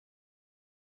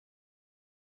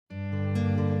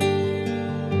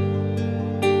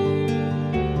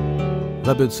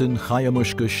Rebetzn Jaia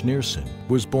Mushka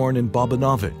was born in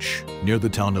Bobanovich, near the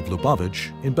town of Lubavitch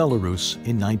in Belarus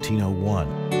in 1901.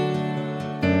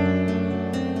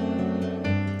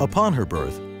 Upon her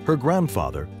birth, her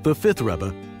grandfather, the fifth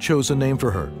Rebbe, chose a name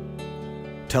for her.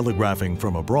 Telegraphing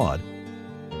from abroad,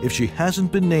 if she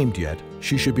hasn't been named yet,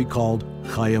 she should be called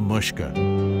Jaia Mushka.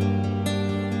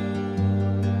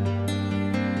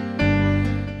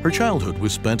 Her childhood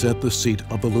was spent at the seat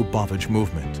of the Lubavitch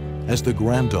movement, as the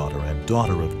granddaughter and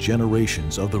daughter of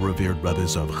generations of the revered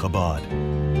Rebbes of Chabad.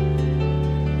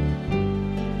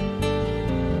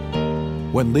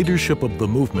 When leadership of the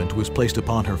movement was placed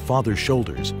upon her father's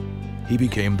shoulders, he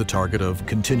became the target of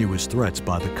continuous threats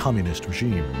by the communist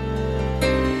regime.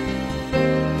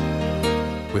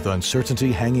 With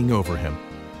uncertainty hanging over him,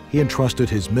 he entrusted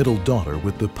his middle daughter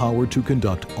with the power to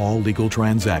conduct all legal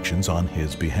transactions on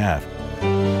his behalf.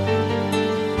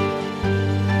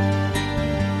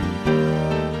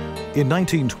 In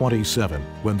 1927,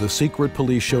 when the secret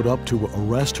police showed up to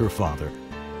arrest her father,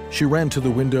 she ran to the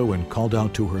window and called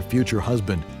out to her future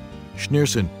husband,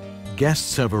 "Schneerson,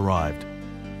 guests have arrived,"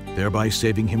 thereby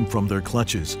saving him from their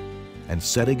clutches and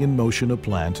setting in motion a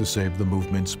plan to save the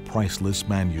movement's priceless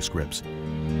manuscripts.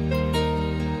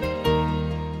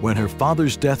 When her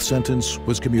father's death sentence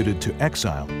was commuted to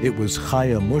exile, it was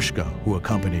Jaia Mushka who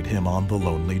accompanied him on the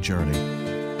lonely journey.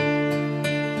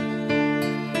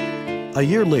 A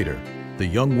year later, the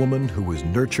young woman who was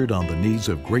nurtured on the knees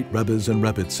of great Rebbes and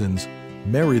Rebetzins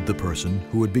married the person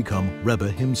who would become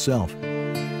Rebe himself.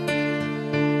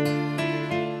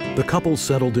 The couple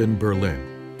settled in Berlin,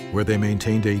 where they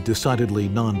maintained a decidedly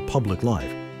non-public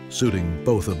life, suiting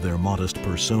both of their modest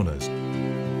personas.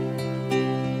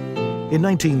 In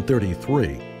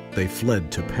 1933, they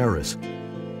fled to Paris.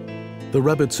 The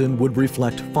Rebetzin would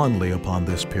reflect fondly upon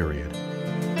this period.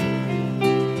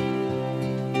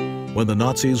 When the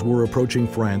Nazis were approaching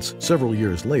France several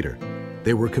years later,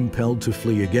 they were compelled to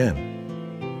flee again.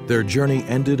 Their journey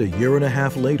ended a year and a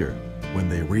half later when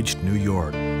they reached New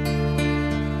York.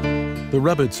 The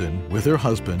Rebetzin, with her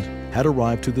husband, had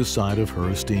arrived to the side of her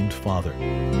esteemed father.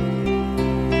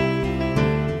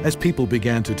 As people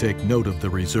began to take note of the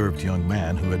reserved young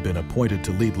man who had been appointed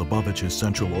to lead Lubavitch's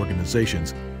central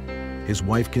organizations, his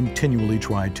wife continually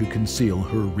tried to conceal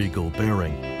her regal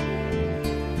bearing.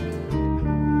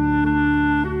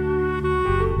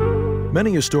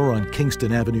 Many a store on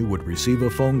Kingston Avenue would receive a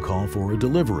phone call for a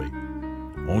delivery,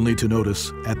 only to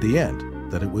notice at the end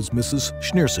that it was Mrs.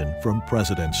 Schneerson from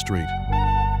President Street.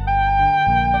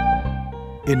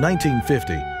 In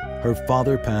 1950, her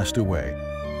father passed away,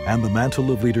 and the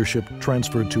mantle of leadership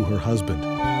transferred to her husband.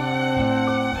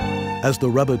 As the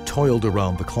Rebbe toiled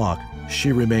around the clock,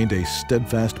 she remained a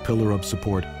steadfast pillar of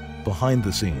support behind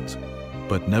the scenes,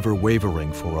 but never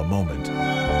wavering for a moment.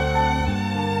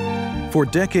 For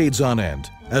decades on end,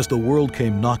 as the world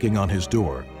came knocking on his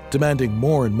door, demanding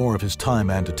more and more of his time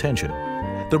and attention,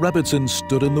 the Rebetzins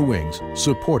stood in the wings,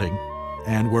 supporting,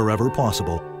 and wherever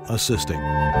possible, assisting.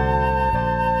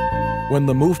 When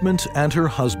the movement and her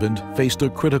husband faced a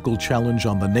critical challenge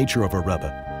on the nature of a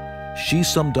Rebbe, she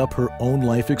summed up her own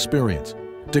life experience,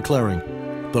 declaring,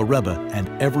 "The Rebbe and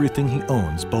everything he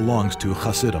owns belongs to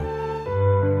Hasidim."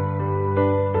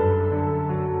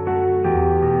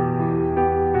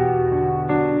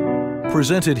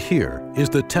 Presented here is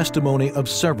the testimony of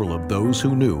several of those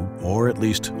who knew, or at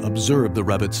least observed the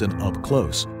Rebetzin up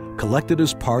close, collected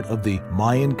as part of the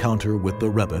My Encounter with the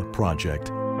Rebbe project.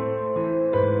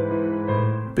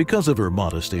 Because of her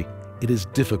modesty, it is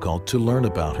difficult to learn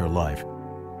about her life.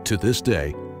 To this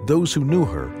day, those who knew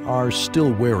her are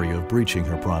still wary of breaching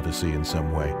her privacy in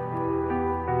some way.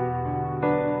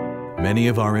 Many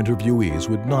of our interviewees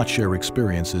would not share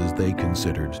experiences they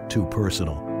considered too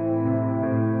personal.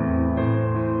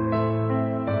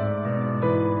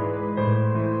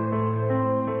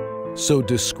 So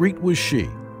discreet was she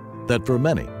that for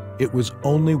many, it was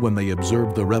only when they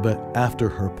observed the Rebbe after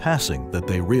her passing that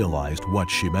they realized what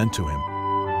she meant to him.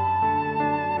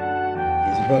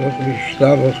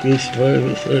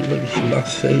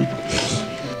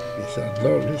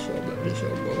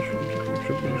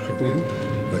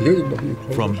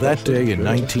 From that day in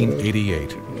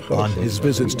 1988, on his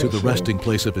visits to the resting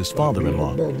place of his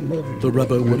father-in-law, the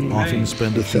Rebbe would often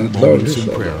spend a few moments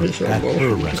in prayer at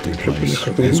her resting place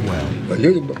as well.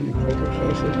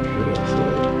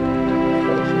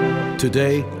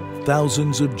 Today,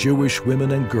 thousands of Jewish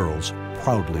women and girls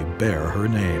proudly bear her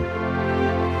name.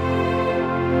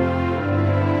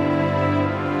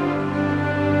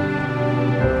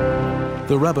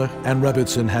 The Rebbe and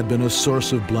Rebetzin had been a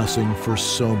source of blessing for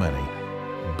so many,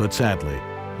 but sadly,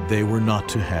 they were not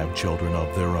to have children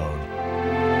of their own.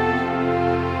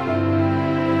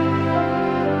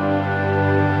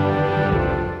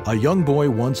 A young boy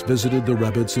once visited the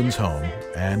Rebetzins' home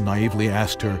and naively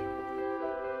asked her,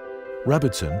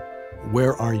 "Rebetzin,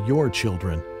 where are your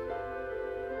children?"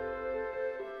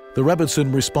 The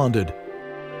Rebetzin responded,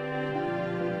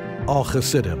 "All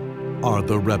Hasidim are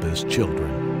the Rebbe's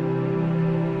children."